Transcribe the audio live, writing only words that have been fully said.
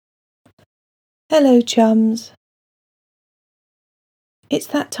Hello, chums. It's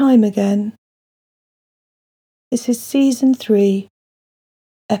that time again. This is Season 3,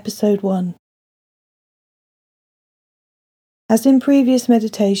 Episode 1. As in previous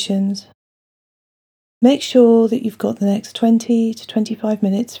meditations, make sure that you've got the next 20 to 25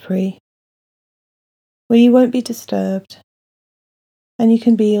 minutes free, where you won't be disturbed and you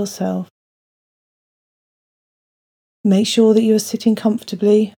can be yourself. Make sure that you are sitting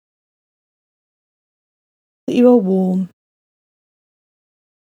comfortably, that you are warm.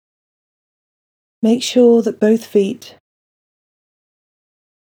 Make sure that both feet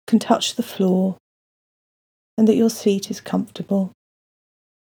can touch the floor and that your seat is comfortable.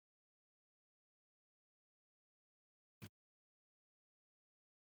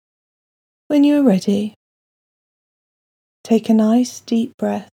 When you are ready, take a nice deep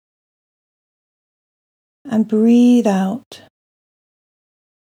breath and breathe out.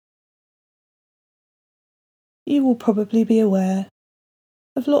 You will probably be aware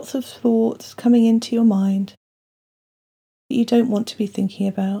of lots of thoughts coming into your mind that you don't want to be thinking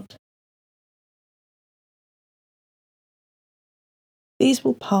about. These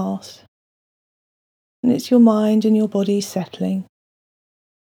will pass, and it's your mind and your body settling.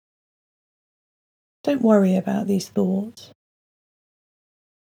 Don't worry about these thoughts.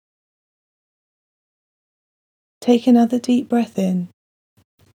 Take another deep breath in,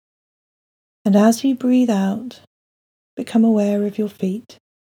 and as you breathe out, become aware of your feet.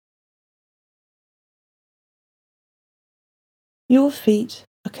 Your feet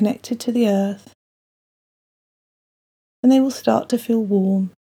are connected to the earth, and they will start to feel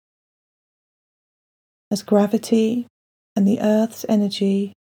warm as gravity and the earth's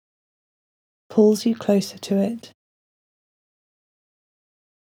energy pulls you closer to it.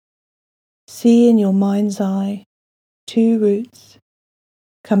 See in your mind's eye 2 roots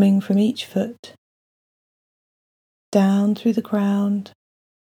coming from each foot, down through the ground.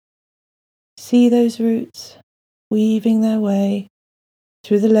 See those roots weaving their way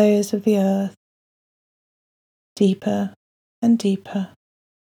through the layers of the earth, deeper and deeper.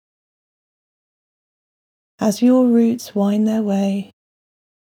 As your roots wind their way,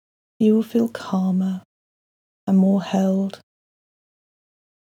 you will feel calmer and more held.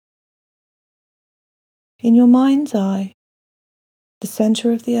 In your mind's eye, the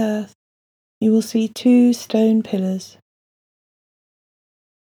centre of the earth, you will see 2 stone pillars.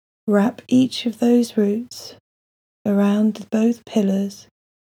 Wrap each of those roots around both pillars,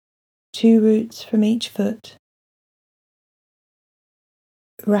 2 roots from each foot,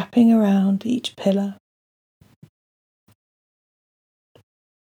 wrapping around each pillar.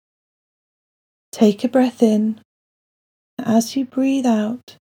 Take a breath in. As you breathe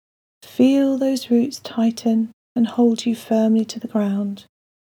out, feel those roots tighten and hold you firmly to the ground.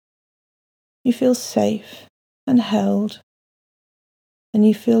 You feel safe and held, and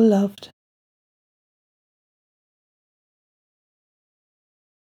you feel loved.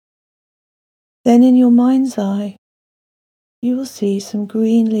 Then in your mind's eye, you will see some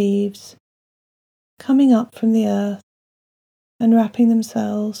green leaves coming up from the earth and wrapping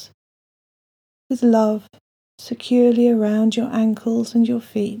themselves with love securely around your ankles and your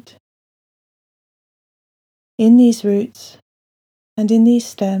feet. In these roots and in these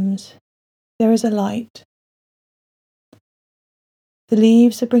stems, there is a light. The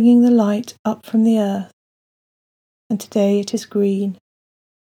leaves are bringing the light up from the earth, and today it is green.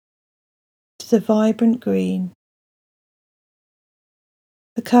 It is a vibrant green.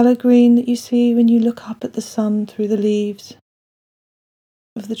 The colour green that you see when you look up at the sun through the leaves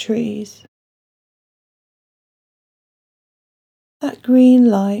of the trees. That green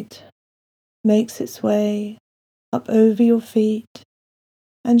light makes its way up over your feet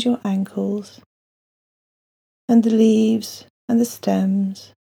and your ankles, and the leaves and the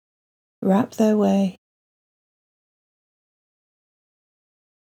stems wrap their way.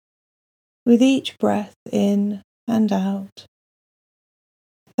 With each breath in and out,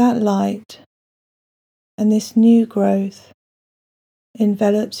 that light and this new growth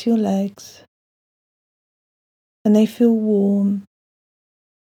envelops your legs, and they feel warm,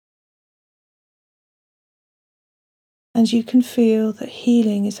 and you can feel that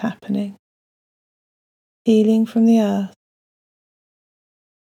healing is happening, healing from the earth.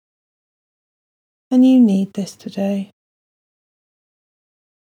 And you need this today.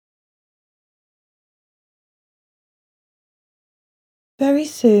 Very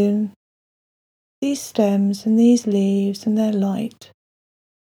soon, these stems and these leaves and their light,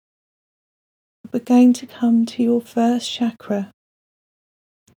 we're going to come to your first chakra,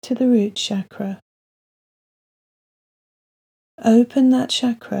 to the root chakra. Open that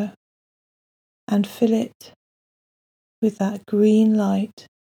chakra and fill it with that green light.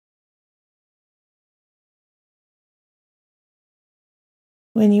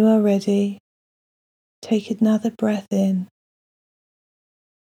 When you are ready, take another breath in,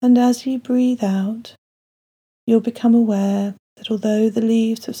 and as you breathe out, you'll become aware that although the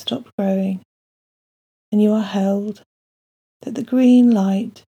leaves have stopped growing and you are held, that the green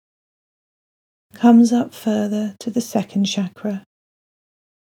light comes up further to the second chakra.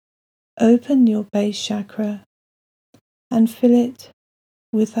 Open your base chakra and fill it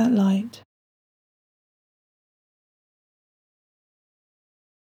with that light.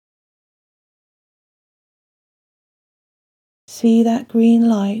 See that green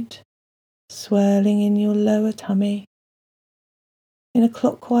light swirling in your lower tummy in a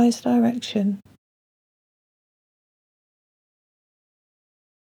clockwise direction.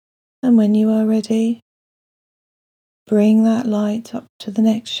 And when you are ready, bring that light up to the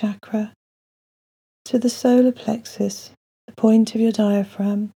next chakra, to the solar plexus, the point of your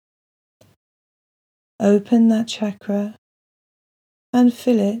diaphragm. Open that chakra and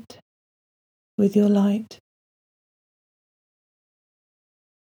fill it with your light.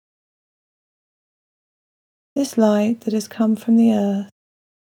 This light that has come from the earth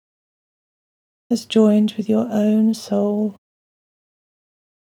has joined with your own soul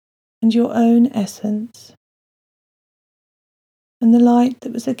and your own essence, and the light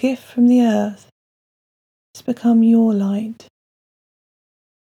that was a gift from the earth has become your light.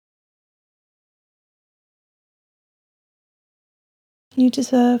 You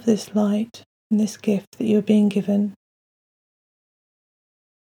deserve this light and this gift that you are being given.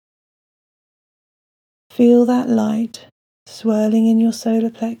 Feel that light swirling in your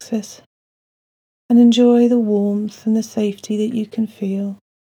solar plexus and enjoy the warmth and the safety that you can feel.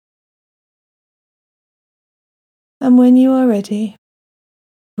 And when you are ready,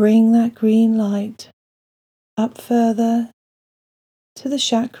 bring that green light up further to the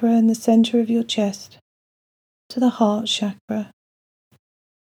chakra in the center of your chest, to the heart chakra.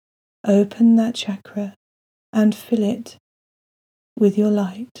 Open that chakra and fill it with your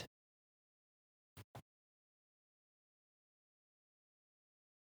light.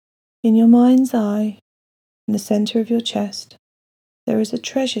 In your mind's eye, in the center of your chest, there is a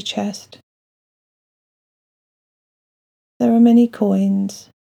treasure chest. There are many coins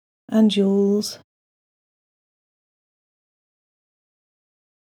and jewels.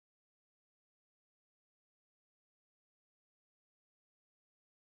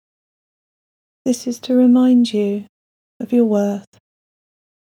 This is to remind you of your worth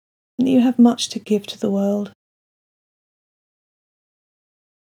and that you have much to give to the world.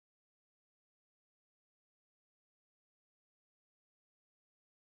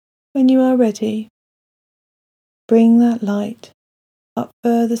 When you are ready, bring that light up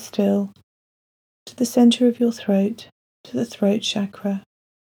further still to the center of your throat, to the throat chakra.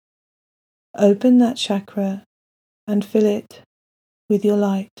 Open that chakra and fill it with your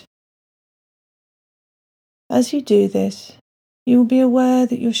light. As you do this, you will be aware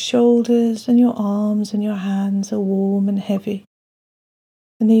that your shoulders and your arms and your hands are warm and heavy,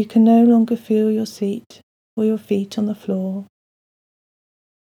 and that you can no longer feel your seat or your feet on the floor.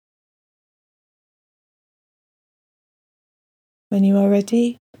 When you are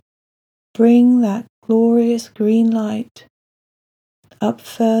ready, bring that glorious green light up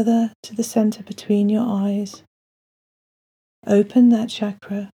further to the center between your eyes. Open that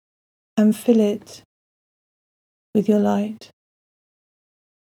chakra and fill it with your light.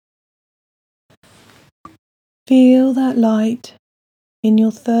 Feel that light in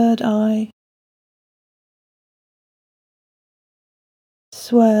your third eye,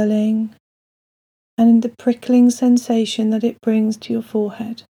 swirling, and the prickling sensation that it brings to your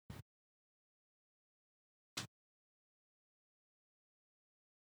forehead.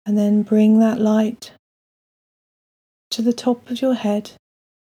 And then bring that light to the top of your head,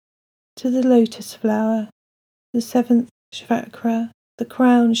 to the lotus flower, the seventh chakra, the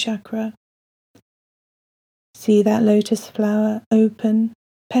crown chakra. See that lotus flower open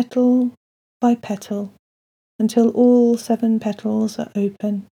petal by petal until all 7 petals are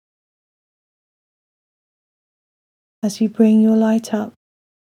open. As you bring your light up,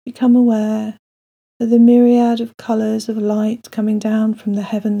 become aware of the myriad of colours of light coming down from the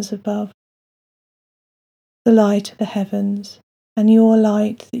heavens above. The light of the heavens and your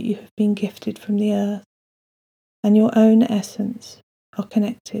light that you have been gifted from the earth and your own essence are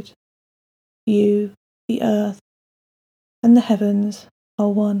connected. You, the earth, and the heavens are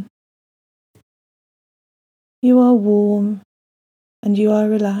one. You are warm and you are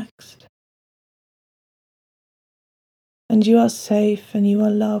relaxed, and you are safe and you are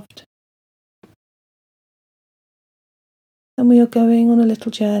loved. and we are going on a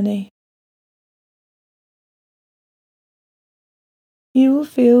little journey. You will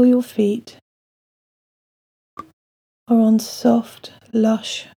feel your feet are on soft,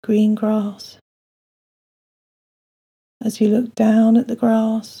 lush green grass. As you look down at the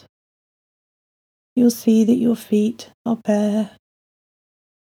grass, you'll see that your feet are bare,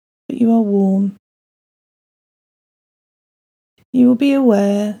 but you are warm. You will be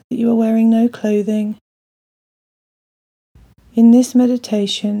aware that you are wearing no clothing. In this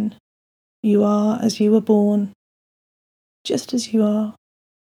meditation, you are as you were born, just as you are.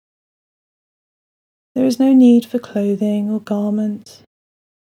 There is no need for clothing or garments.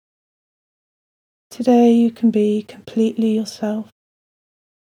 Today you can be completely yourself.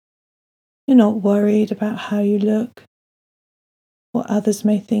 You're not worried about how you look, what others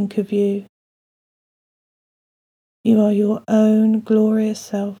may think of you. You are your own glorious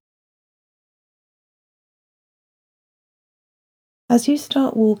self. As you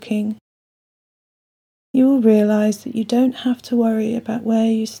start walking, you will realize that you don't have to worry about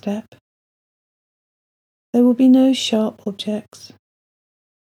where you step. There will be no sharp objects.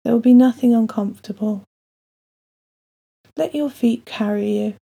 There will be nothing uncomfortable. Let your feet carry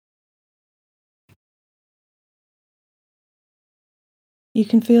you. You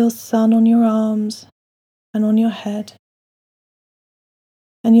can feel sun on your arms and on your head,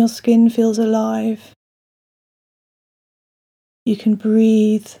 and your skin feels alive. You can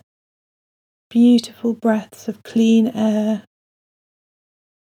breathe beautiful breaths of clean air.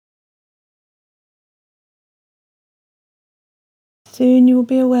 Soon you will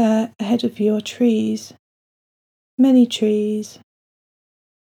be aware ahead of you are trees, many trees.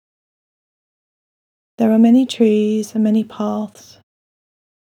 There are many trees and many paths.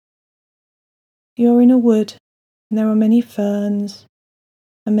 You are in a wood and there are many ferns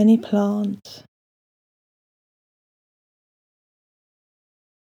and many plants.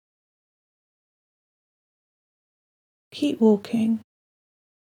 Keep walking.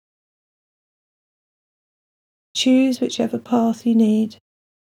 Choose whichever path you need.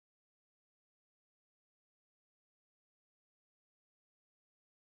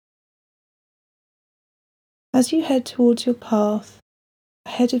 As you head towards your path,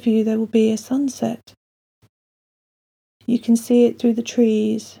 ahead of you there will be a sunset. You can see it through the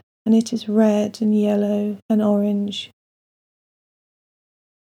trees, and it is red and yellow and orange.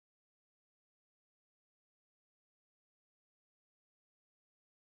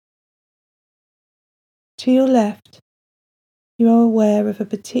 To your left, you are aware of a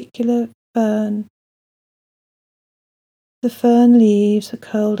particular fern. The fern leaves are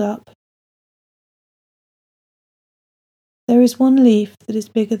curled up. There is one leaf that is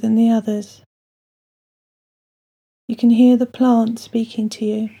bigger than the others. You can hear the plant speaking to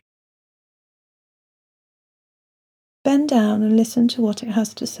you. Bend down and listen to what it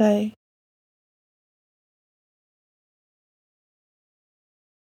has to say.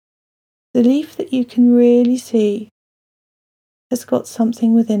 The leaf that you can really see has got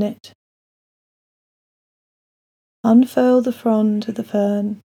something within it. Unfurl the frond of the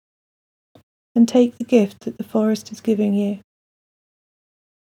fern and take the gift that the forest is giving you.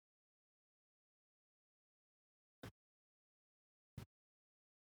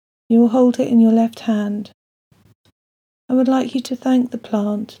 You will hold it in your left hand. I would like you to thank the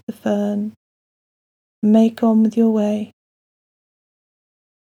plant, the fern, and make on with your way.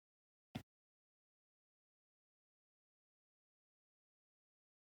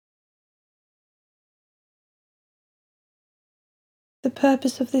 The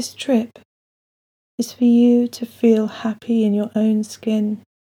purpose of this trip is for you to feel happy in your own skin,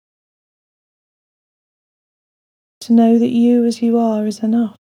 to know that you as you are is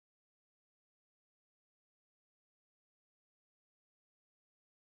enough.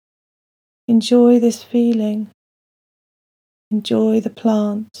 Enjoy this feeling. Enjoy the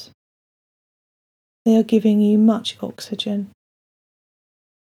plants. They are giving you much oxygen,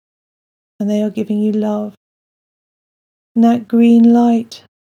 and they are giving you love. And that green light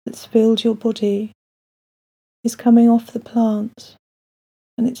that's filled your body is coming off the plants,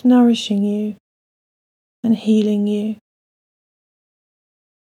 and it's nourishing you and healing you.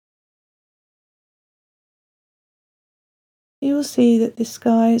 You will see that the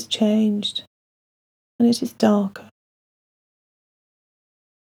sky has changed, and it is darker.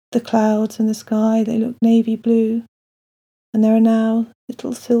 The clouds in the sky, they look navy blue, and there are now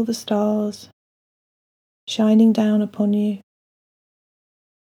little silver stars shining down upon you.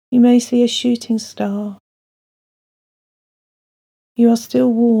 You may see a shooting star. You are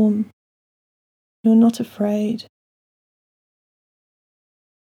still warm. You are not afraid.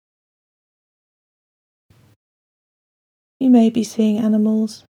 You may be seeing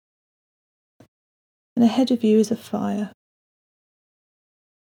animals, and ahead of you is a fire.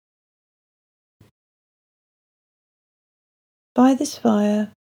 By this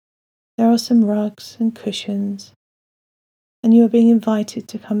fire, there are some rugs and cushions, and you are being invited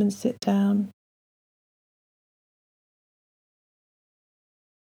to come and sit down.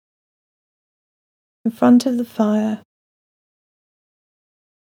 In front of the fire,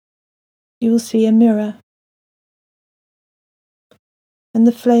 you will see a mirror, and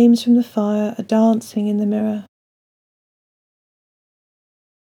the flames from the fire are dancing in the mirror.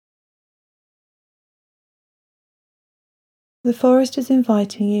 The forest is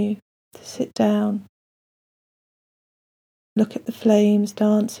inviting you to sit down, look at the flames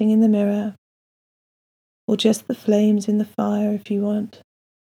dancing in the mirror, or just the flames in the fire if you want.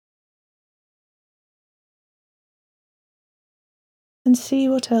 And see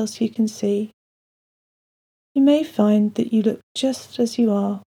what else you can see. You may find that you look just as you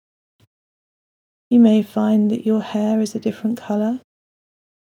are. You may find that your hair is a different colour.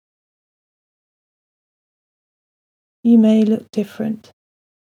 You may look different.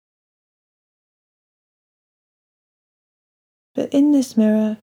 But in this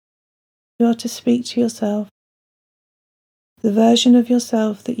mirror, you are to speak to yourself, the version of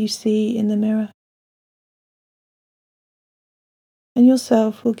yourself that you see in the mirror. And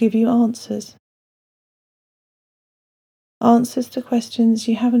yourself will give you answers. Answers to questions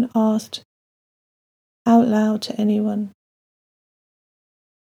you haven't asked out loud to anyone.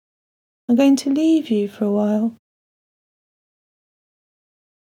 I'm going to leave you for a while.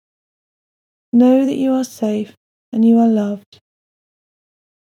 Know that you are safe and you are loved,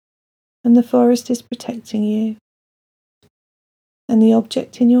 and the forest is protecting you, and the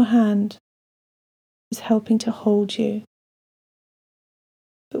object in your hand is helping to hold you.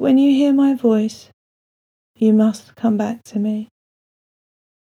 But when you hear my voice, you must come back to me.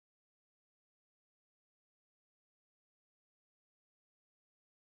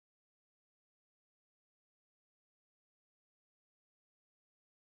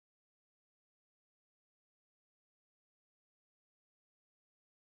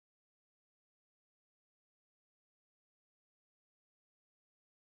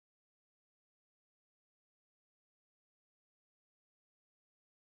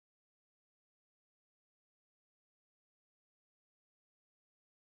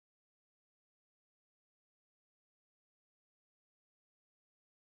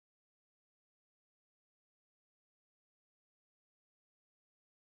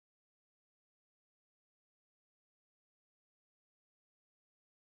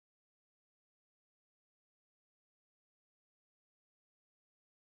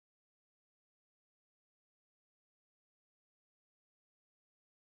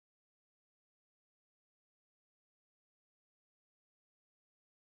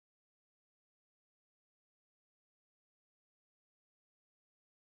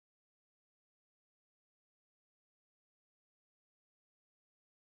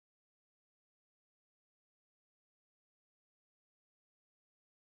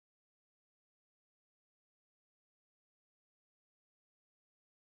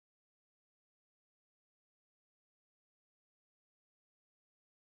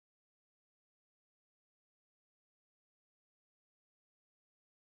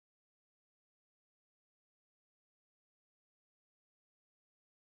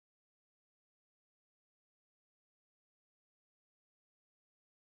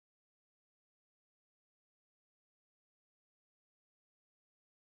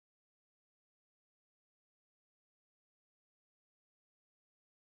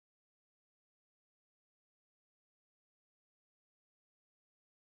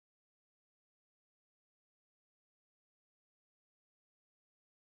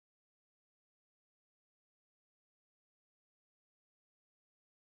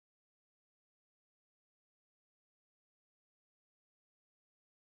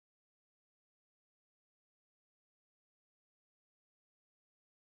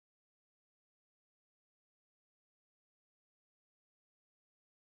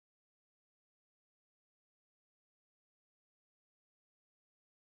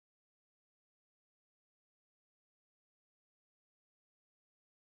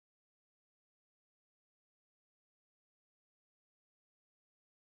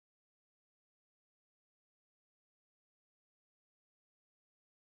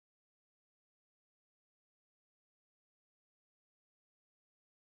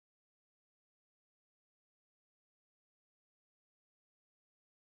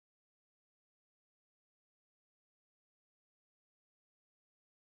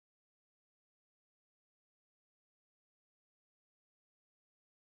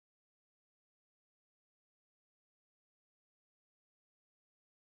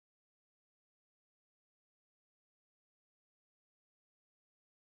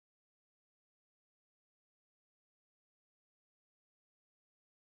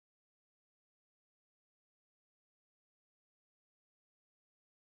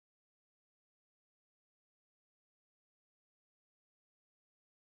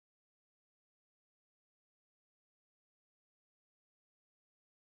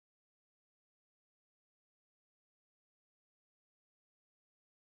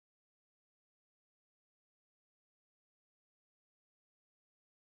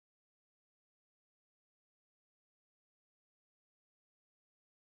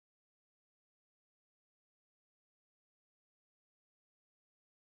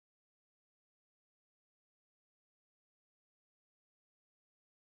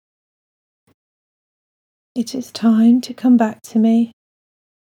 It is time to come back to me.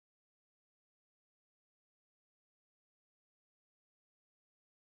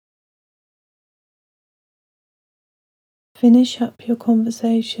 Finish up your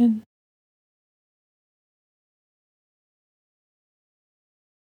conversation.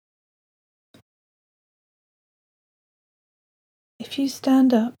 If you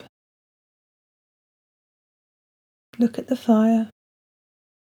stand up, look at the fire,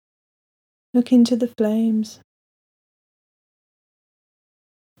 look into the flames,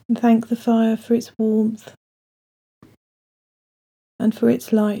 and thank the fire for its warmth and for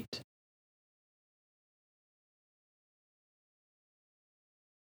its light.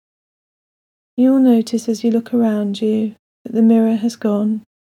 You will notice as you look around you that the mirror has gone.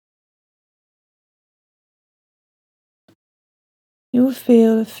 You will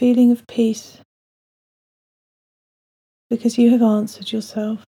feel a feeling of peace because you have answered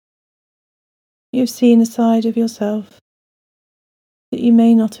yourself. You have seen a side of yourself that you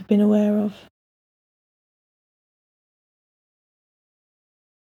may not have been aware of.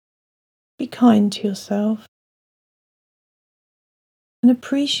 Be kind to yourself and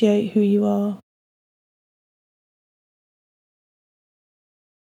appreciate who you are.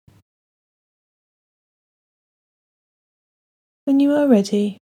 When you are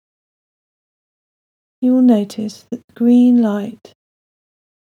ready, you will notice that the green light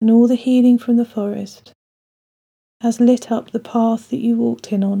and all the healing from the forest has lit up the path that you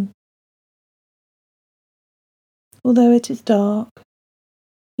walked in on. Although it is dark,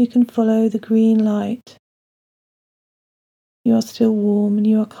 you can follow the green light. You are still warm and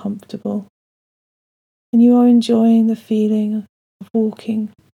you are comfortable, and you are enjoying the feeling of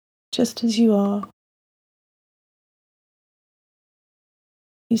walking just as you are.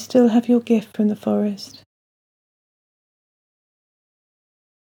 You still have your gift from the forest.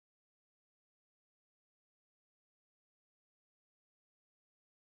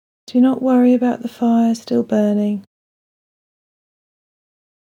 Do not worry about the fire still burning.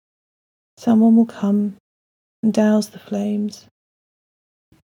 Someone will come and douse the flames.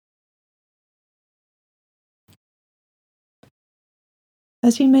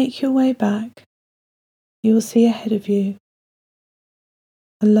 As you make your way back, you will see ahead of you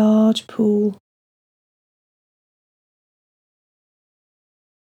a large pool.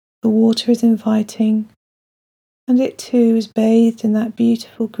 The water is inviting, and it too is bathed in that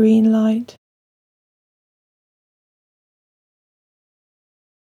beautiful green light.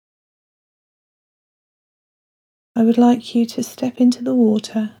 I would like you to step into the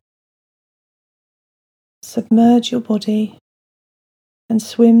water, submerge your body, and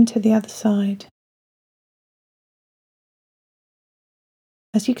swim to the other side.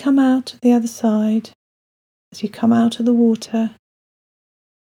 As you come out of the other side, as you come out of the water,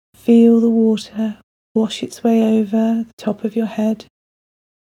 feel the water wash its way over the top of your head,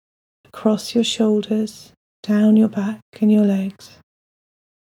 across your shoulders, down your back and your legs.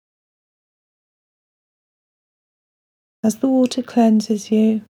 As the water cleanses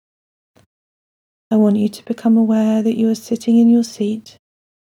you, I want you to become aware that you are sitting in your seat.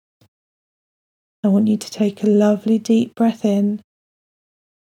 I want you to take a lovely deep breath in,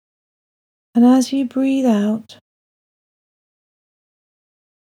 and as you breathe out,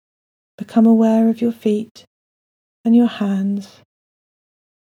 become aware of your feet and your hands,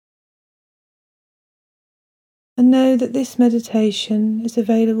 and know that this meditation is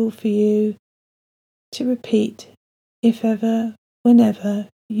available for you to repeat if ever, whenever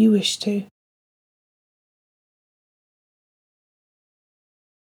you wish to.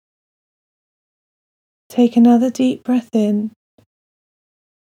 Take another deep breath in,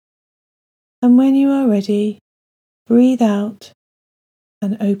 and when you are ready, breathe out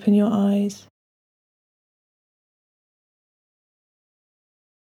and open your eyes.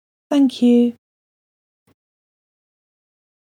 Thank you.